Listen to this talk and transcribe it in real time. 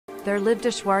there lived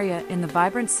Aishwarya in the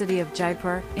vibrant city of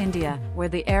Jaipur, India, where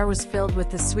the air was filled with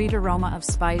the sweet aroma of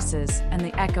spices and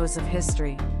the echoes of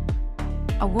history.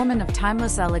 A woman of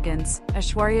timeless elegance,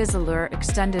 Aishwarya's allure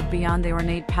extended beyond the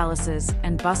ornate palaces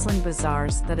and bustling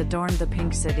bazaars that adorned the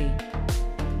Pink City.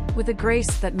 With a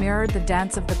grace that mirrored the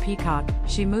dance of the peacock,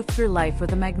 she moved through life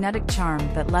with a magnetic charm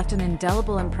that left an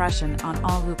indelible impression on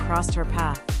all who crossed her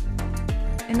path.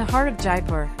 In the heart of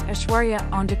Jaipur, Aishwarya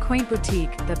owned a quaint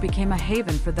boutique that became a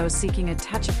haven for those seeking a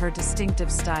touch of her distinctive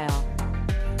style.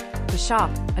 The shop,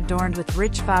 adorned with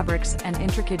rich fabrics and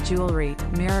intricate jewelry,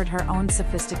 mirrored her own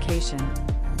sophistication.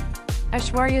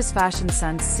 Aishwarya's fashion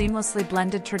sense seamlessly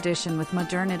blended tradition with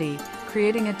modernity,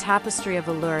 creating a tapestry of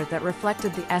allure that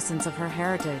reflected the essence of her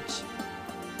heritage.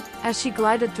 As she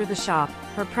glided through the shop,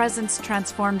 her presence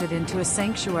transformed it into a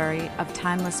sanctuary of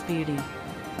timeless beauty.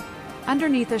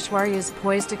 Underneath Aishwarya's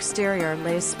poised exterior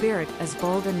lay a spirit as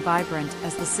bold and vibrant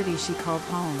as the city she called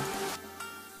home.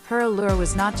 Her allure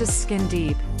was not just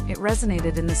skin-deep, it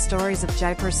resonated in the stories of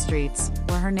Jaipur streets,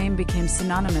 where her name became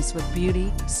synonymous with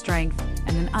beauty, strength,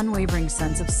 and an unwavering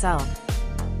sense of self.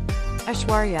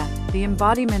 Aishwarya, the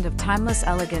embodiment of timeless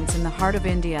elegance in the heart of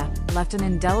India, left an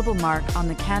indelible mark on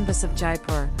the canvas of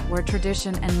Jaipur, where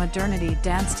tradition and modernity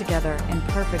danced together in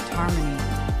perfect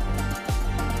harmony.